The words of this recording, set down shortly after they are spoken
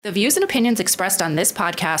The views and opinions expressed on this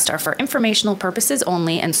podcast are for informational purposes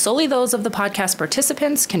only and solely those of the podcast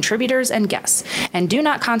participants, contributors, and guests, and do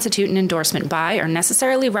not constitute an endorsement by or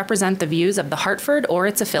necessarily represent the views of The Hartford or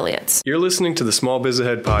its affiliates. You're listening to the Small Biz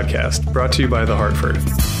Ahead podcast, brought to you by The Hartford.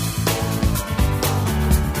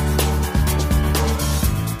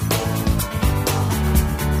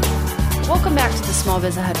 Welcome back to the Small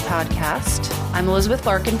Biz Ahead podcast. I'm Elizabeth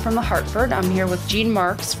Larkin from The Hartford. I'm here with Gene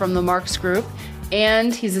Marks from the Marks Group.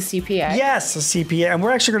 And he's a CPA. Yes, a CPA. And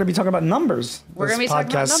we're actually going to be talking about numbers. We're going to be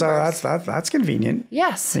talking about numbers. So that's convenient.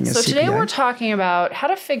 Yes. So today we're talking about how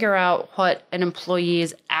to figure out what an employee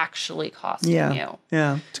is actually costing you.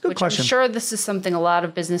 Yeah, it's a good question. I'm sure this is something a lot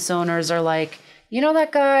of business owners are like, you know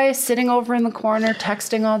that guy sitting over in the corner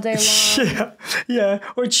texting all day long? Yeah.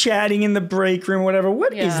 Or chatting in the break room, whatever.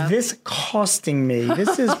 What is this costing me?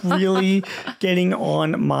 This is really getting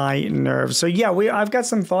on my nerves. So I've got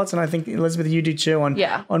some thoughts, and I think, Elizabeth, you do too,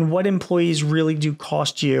 on what employees really do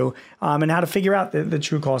cost you and how to figure out the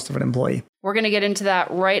true cost of an employee. We're going to get into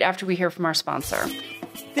that right after we hear from our sponsor.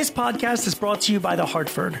 This podcast is brought to you by The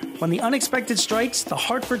Hartford. When the unexpected strikes, The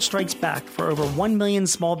Hartford strikes back for over 1 million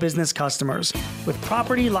small business customers with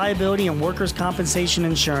property, liability, and workers' compensation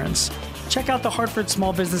insurance. Check out The Hartford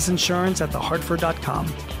Small Business Insurance at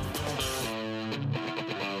thehartford.com.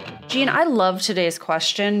 Gene, I love today's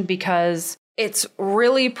question because it's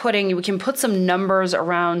really we can put some numbers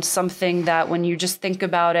around something that when you just think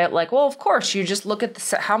about it, like, well, of course, you just look at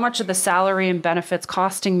how much of the salary and benefits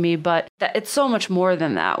costing me, but it's so much more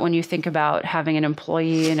than that when you think about having an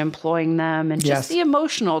employee and employing them and just the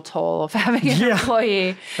emotional toll of having an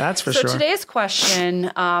employee. That's for sure. So today's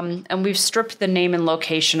question, and we've stripped the name and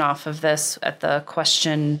location off of this at the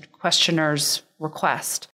questioner's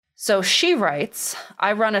request. So she writes,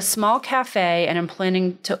 I run a small cafe and am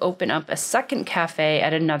planning to open up a second cafe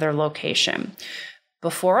at another location.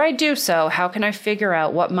 Before I do so, how can I figure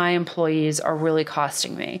out what my employees are really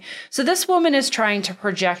costing me? So this woman is trying to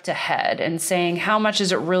project ahead and saying, how much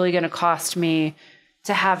is it really going to cost me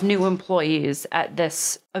to have new employees at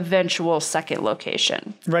this eventual second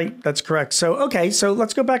location? Right. That's correct. So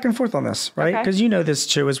let's go back and forth on this, right? Because you know this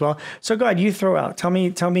too as well. So go ahead, you throw out. Tell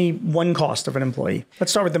me one cost of an employee.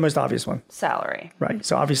 Let's start with the most obvious one. Salary. Right.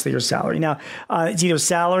 So obviously your salary. Now, it's either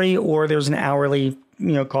salary or there's an hourly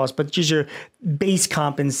cost, but just your base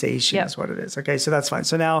compensation is what it is. Okay, so that's fine.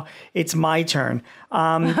 So now it's my turn.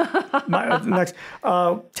 Next,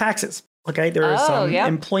 taxes. Okay, there are some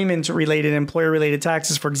employer-related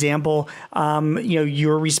taxes. For example,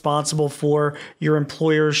 you're responsible for your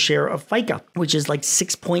employer's share of FICA, which is like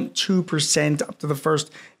 6.2% up to the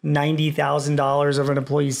first $90,000 of an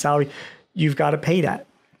employee's salary. You've got to pay that.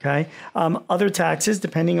 Okay, other taxes,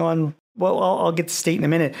 depending on. Well, I'll get to state in a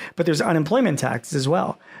minute, but there's unemployment taxes as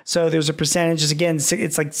well. So there's a percentage. Again,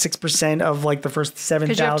 it's like 6% of like the first $7,000 in salary.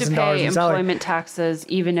 Because you have to pay employment taxes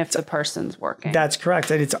even if the person's working. That's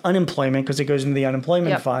correct. And it's unemployment because it goes into the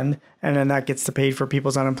unemployment fund, and then that gets to pay for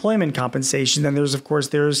people's unemployment compensation. Then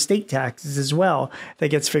there's state taxes as well that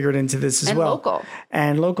gets figured into this as well.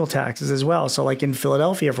 And local taxes as well. So like in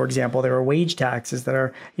Philadelphia, for example, there are wage taxes that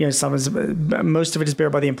are, most of it is bear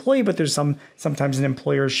by the employee, but there's sometimes an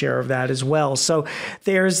employer's share of that as well. So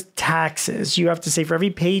there's taxes. You have to say for every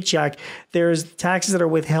paycheck, there's taxes that are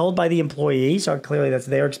withheld by the employee. So clearly that's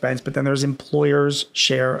their expense, but then there's employer's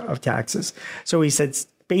share of taxes. So we said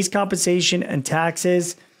base compensation and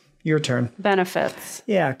taxes. Your turn. Benefits.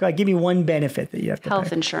 Yeah. Go ahead. Give me one benefit that you have to pay.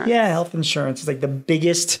 Health insurance. Yeah. Health insurance is like the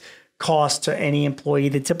biggest cost to any employee.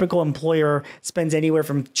 The typical employer spends anywhere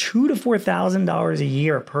from $2,000 to $4,000 a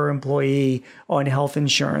year per employee on health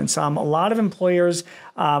insurance. A lot of employers,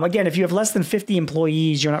 again, if you have less than 50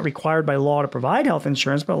 employees, you're not required by law to provide health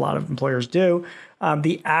insurance, but a lot of employers do.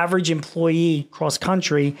 The average employee cross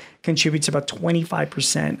country contributes about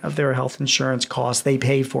 25% of their health insurance costs they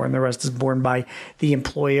pay for, and the rest is borne by the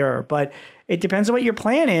employer. But it depends on what your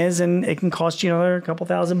plan is, and it can cost you another couple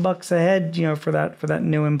 $1,000 a head, for that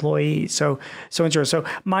new employee. So interesting. So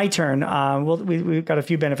my turn. We've got a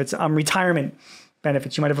few benefits. Retirement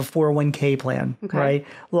benefits. You might have a 401k plan, right?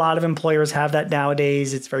 A lot of employers have that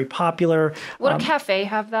nowadays. It's very popular. Would a cafe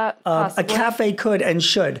have that? A cafe could and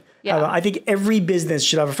should. Yeah. I think every business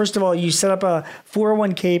should have it. First of all, you set up a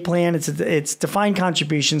 401k plan. It's defined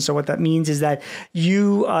contribution. So what that means is that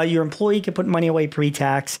your employee can put money away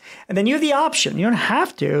pre-tax, and then you have the option. You don't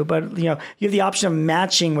have to, but you have the option of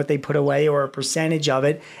matching what they put away or a percentage of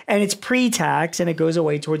it, and it's pre-tax and it goes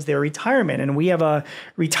away towards their retirement. And we have a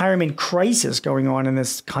retirement crisis going on in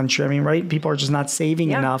this country. I mean, right? People are just not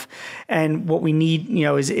saving enough, and what we need,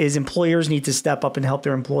 is employers need to step up and help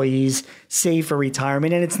their employees save for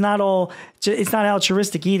retirement. And it's not it's not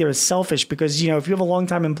altruistic either. It's selfish because, if you have a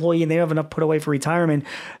long-time employee and they don't have enough put away for retirement,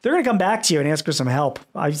 they're going to come back to you and ask for some help.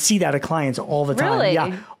 I see that at clients all the time. Really?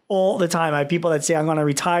 Yeah. All the time. I have people that say, I'm going to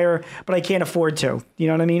retire, but I can't afford to. You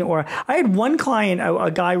know what I mean? Or I had one client,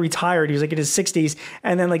 a guy retired. He was like in his 60s.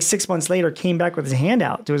 And then like 6 months later came back with his hand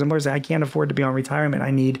out to his employer saying, I can't afford to be on retirement.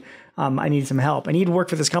 I need some help. And he'd worked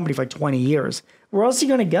for this company for like 20 years. Where else is he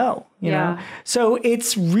going to go? You know? So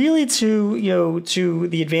it's really to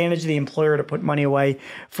the advantage of the employer to put money away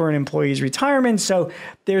for an employee's retirement. So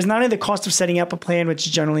there's not only the cost of setting up a plan, which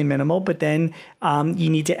is generally minimal, but then you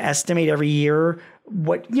need to estimate every year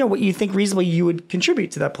what you think reasonably you would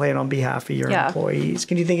contribute to that plan on behalf of your employees.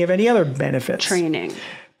 Can you think of any other benefits? Training.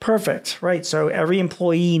 Perfect. Right. So every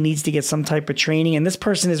employee needs to get some type of training, and this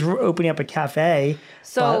person is opening up a cafe.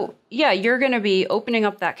 So you're going to be opening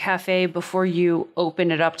up that cafe before you open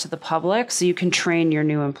it up to the public so you can train your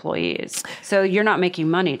new employees. So you're not making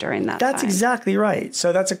money during that That's time. exactly right.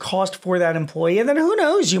 So that's a cost for that employee. And then who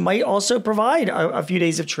knows, you might also provide a few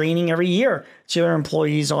days of training every year to your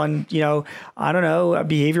employees on,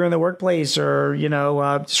 behavior in the workplace or,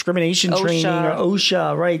 discrimination training or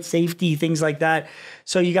OSHA, right? Safety, things like that.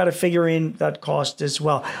 So you got to figure in that cost as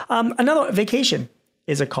well. Another vacation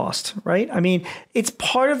is a cost, right? I mean, it's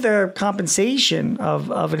part of the compensation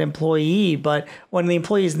of an employee, but when the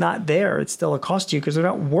employee is not there, it's still a cost to you because they're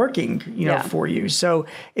not working, for you. So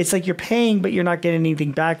it's like you're paying, but you're not getting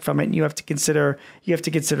anything back from it. And you have to consider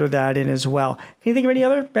that in as well. Can you think of any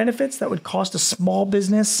other benefits that would cost a small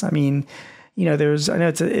business? I mean,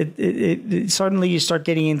 suddenly you start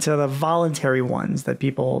getting into the voluntary ones that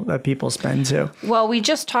people spend too. Well, we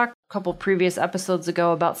just talked a couple previous episodes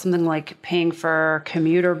ago about something like paying for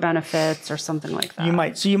commuter benefits or something like that.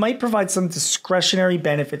 You might provide some discretionary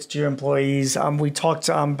benefits to your employees. We talked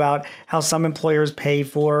about how some employers pay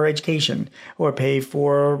for education or pay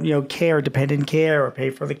for care, dependent care, or pay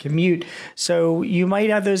for the commute. So you might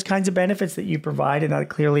have those kinds of benefits that you provide, and that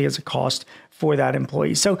clearly is a cost for that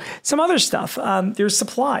employee. So some other stuff. There's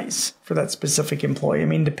supplies for that specific employee. I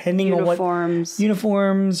mean, depending on what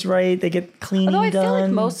uniforms, right? They get cleaning done. Although I feel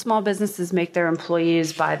like most small businesses make their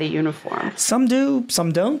employees buy the uniform. Some do,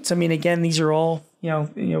 some don't. I mean, again, these are all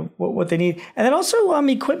what they need, and then also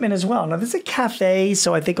equipment as well. Now, this is a cafe,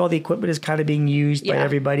 so I think all the equipment is kind of being used by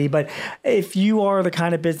everybody. But if you are the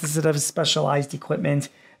kind of business that has specialized equipment,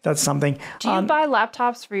 that's something. Do you buy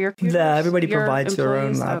laptops for your computers? Everybody provides their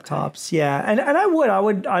own laptops. Okay. Yeah. And I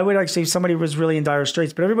would actually, if somebody was really in dire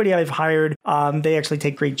straits, but everybody I've hired, they actually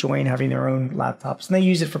take great joy in having their own laptops, and they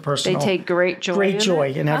use it for personal. They take great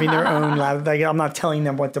joy in having their own laptop. I'm not telling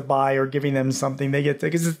them what to buy or giving them something. They get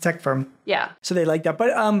because it's a tech firm. Yeah. So they like that.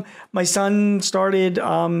 But my son started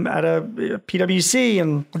at a PwC,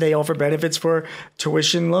 and they offer benefits for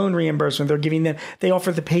tuition loan reimbursement. They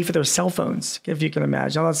offer to pay for their cell phones, if you can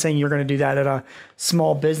imagine. I'm not saying you're going to do that at a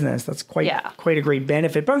small business. That's quite a great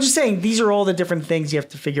benefit. But I'm just saying these are all the different things you have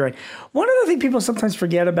to figure out. One other thing people sometimes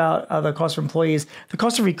forget about the cost of employees, the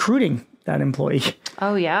cost of recruiting that employee.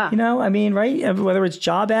 Oh, yeah. I mean, right? Whether it's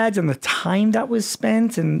job ads and the time that was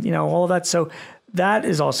spent and, all of that. So that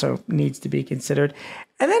is also needs to be considered.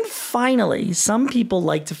 And then finally, some people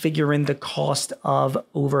like to figure in the cost of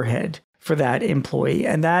overhead for that employee.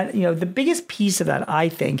 And that, the biggest piece of that, I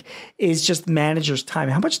think, is just manager's time.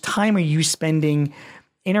 How much time are you spending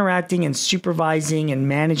interacting and supervising and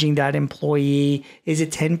managing that employee? Is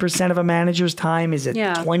it 10% of a manager's time? Is it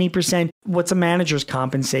 20%? What's a manager's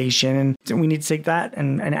compensation? And we need to take that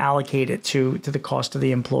and allocate it to the cost of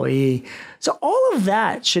the employee. So all of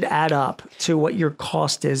that should add up to what your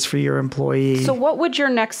cost is for your employee. So what would your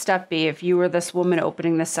next step be if you were this woman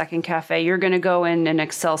opening the second cafe? You're going to go in an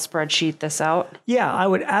Excel spreadsheet this out? Yeah, I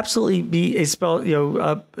would absolutely be Excel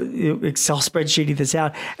spreadsheeting this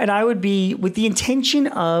out. And I would be with the intention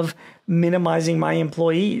of minimizing my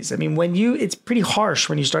employees. I mean, it's pretty harsh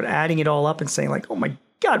when you start adding it all up and saying like, oh my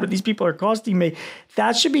God, what these people are costing me.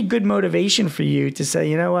 That should be good motivation for you to say,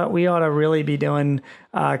 you know what, we ought to really be doing,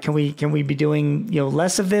 can we be doing,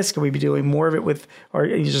 less of this? Can we be doing more of it with, or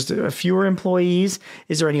just fewer employees?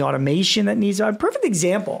 Is there any automation that needs? A perfect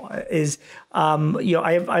example is, I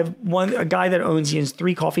have a guy that owns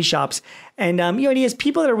 3 coffee shops, and he has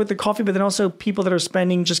people that are with the coffee, but then also people that are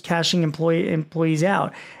spending just cashing employees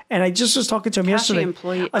out. And I just was talking to him yesterday.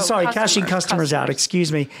 Cashing customers out.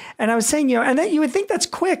 Excuse me. And I was saying, and that you would think that's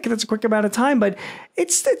quick. That's a quick amount of time, but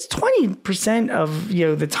it's 20% of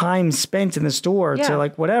the time spent in the store to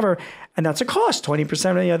like whatever. And that's a cost,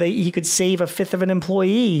 20%. He could save a fifth of an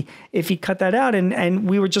employee if he cut that out. And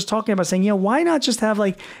we were just talking about saying, why not just have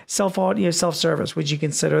like self-service? Would you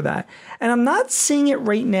consider that? And I'm not seeing it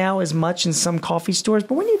right now as much in some coffee stores,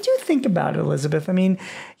 but when you do think about it, Elizabeth, I mean,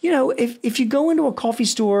 if you go into a coffee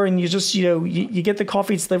store and you just, you get the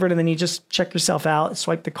coffee delivered and then you just check yourself out,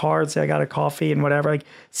 swipe the card, say I got a coffee and whatever, like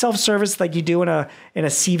self-service like you do in a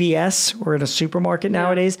CVS or in a supermarket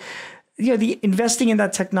nowadays. The investing in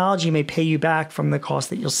that technology may pay you back from the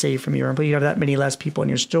cost that you'll save from your employee. You have that many less people in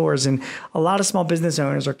your stores. And a lot of small business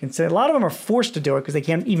owners are considered, a lot of them are forced to do it because they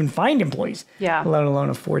can't even find employees, let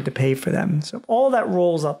alone afford to pay for them. So all that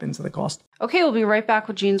rolls up into the cost. Okay, we'll be right back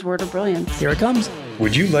with Gene's Word of Brilliance. Here it comes.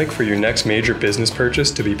 Would you like for your next major business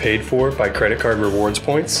purchase to be paid for by credit card rewards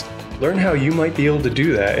points? Learn how you might be able to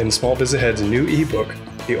do that in Small Biz Ahead's new ebook,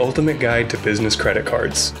 The Ultimate Guide to Business Credit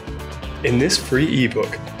Cards. In this free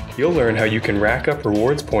ebook, you'll learn how you can rack up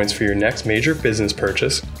rewards points for your next major business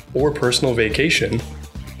purchase or personal vacation,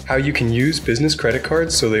 how you can use business credit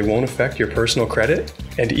cards so they won't affect your personal credit,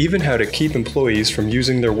 and even how to keep employees from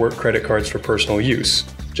using their work credit cards for personal use.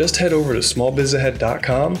 Just head over to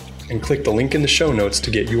smallbizahead.com and click the link in the show notes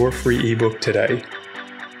to get your free ebook today.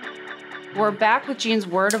 We're back with Gene's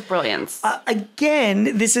Word of Brilliance.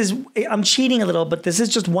 Again, I'm cheating a little, but this is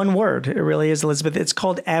just one word. It really is, Elizabeth. It's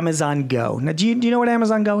called Amazon Go. Now, do you know what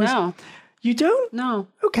Amazon Go is? No. You don't? No.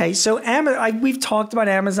 Okay, so we've talked about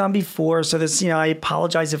Amazon before, so this, I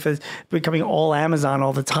apologize if it's becoming all Amazon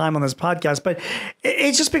all the time on this podcast, but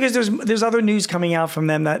it's just because there's other news coming out from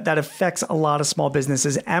them that affects a lot of small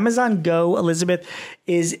businesses. Amazon Go, Elizabeth,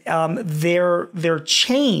 is their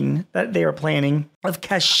chain that they are planning of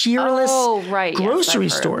cashierless grocery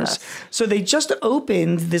stores. So they just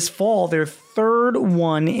opened this fall their third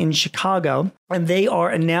one in Chicago, and they are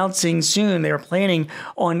announcing soon they are planning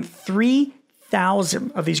on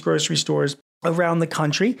 3,000 of these grocery stores around the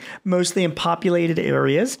country, mostly in populated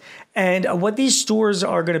areas. And what these stores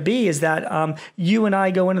are going to be is that you and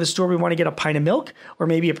I go into the store, we want to get a pint of milk or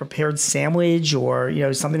maybe a prepared sandwich or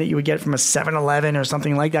something that you would get from a 7-Eleven or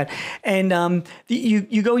something like that. And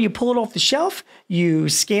you go, you pull it off the shelf, you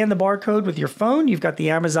scan the barcode with your phone. You've got the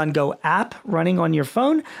Amazon Go app running on your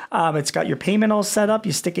phone. It's got your payment all set up.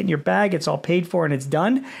 You stick it in your bag. It's all paid for and it's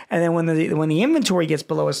done. And then when the inventory gets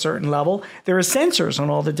below a certain level, there are sensors on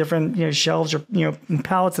all the different shelves or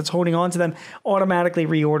pallets that's holding on to them, automatically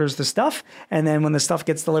reorders the stuff. And then when the stuff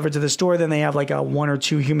gets delivered to the store, then they have like one or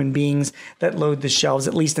two human beings that load the shelves,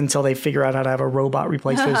 at least until they figure out how to have a robot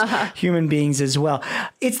replace those human beings as well.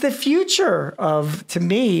 It's the future to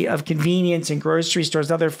me, of convenience and grocery stores.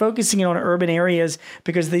 Now they're focusing on urban areas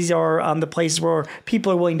because these are the places where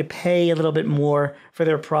people are willing to pay a little bit more for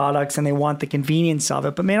their products and they want the convenience of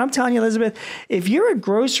it. But man, I'm telling you, Elizabeth, if you're a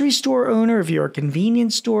grocery store owner, if you're a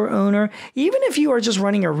convenience store owner, even if you are just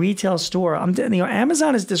running a retail store,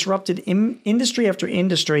 Amazon has disrupted industry after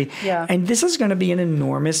industry. Yeah. And this is going to be an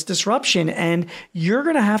enormous disruption. And you're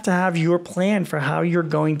going to have your plan for how you're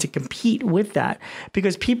going to compete with that,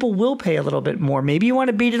 because people will pay a little bit more. Maybe you want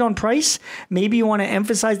to beat it on price. Maybe you want to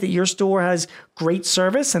emphasize that your store has great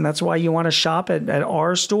service and that's why you want to shop at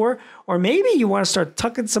our store. Or maybe you want to start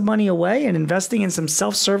tucking some money away and investing in some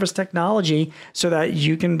self-service technology so that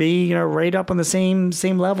you can be, right up on the same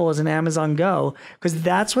level as an Amazon Go, because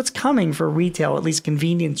that's what's coming for retail, at least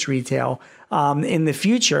convenience retail, in the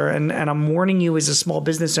future. And I'm warning you as a small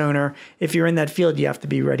business owner, if you're in that field, you have to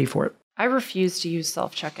be ready for it. I refuse to use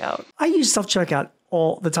self-checkout. I use self-checkout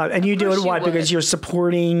all the time. And you do it, why? Because you're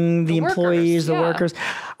supporting the employees, the workers.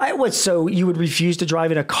 So you would refuse to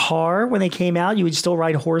drive in a car when they came out? You would still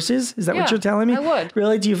ride horses? Is that what you're telling me? I would.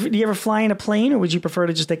 Really? Do you ever fly in a plane, or would you prefer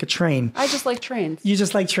to just take a train? I just like trains. You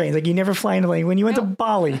just like trains. Like you never fly in a plane. When you went to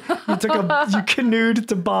Bali, you canoed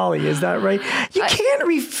to Bali. Is that right? You can't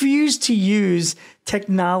refuse to use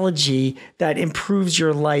technology that improves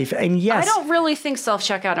your life. And yes, I don't really think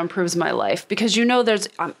self-checkout improves my life, because there's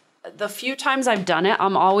the few times I've done it,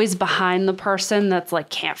 I'm always behind the person that's like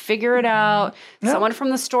can't figure it out. No. Someone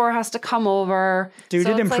from the store has to come over. Dude,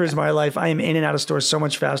 it improves my life. I am in and out of stores so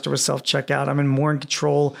much faster with self-checkout. I'm more in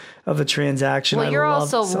control of the transaction. Well, you're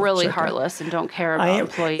also really heartless and don't care about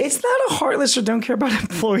employees. It's not a heartless or don't care about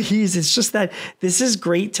employees. It's just that this is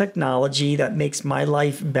great technology that makes my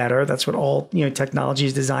life better. That's what all technology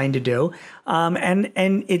is designed to do. And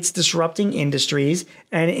it's disrupting industries,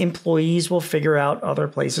 and employees will figure out other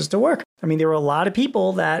places to work. I mean, there were a lot of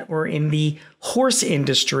people that were in the horse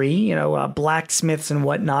industry, blacksmiths and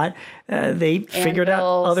whatnot. They figured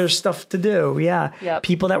out other stuff to do. Yeah. Yep.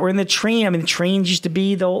 People that were in the train. I mean, trains used to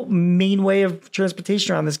be the main way of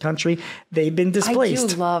transportation around this country. They've been displaced. I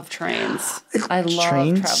do love trains. I love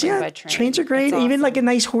trains. traveling by train. Trains are great. Awesome. Even like a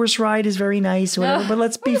nice horse ride is very nice. Or whatever. But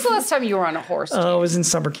let's be. When was the last time you were on a horse? I was in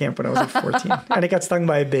summer camp when I was like 14. And I got stung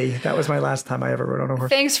by a bee. That was my last time I ever rode on a horse.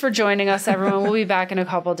 Thanks for joining us, everyone. We'll be back in a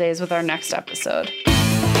couple days with our next episode.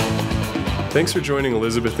 Thanks for joining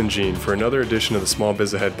Elizabeth and Jean for another edition of the Small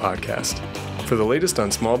Biz Ahead podcast. For the latest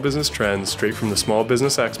on small business trends straight from the small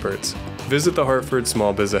business experts, visit the Hartford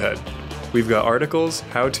Small Biz Ahead. We've got articles,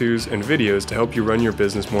 how-tos, and videos to help you run your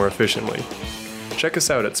business more efficiently. Check us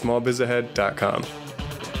out at smallbizahead.com.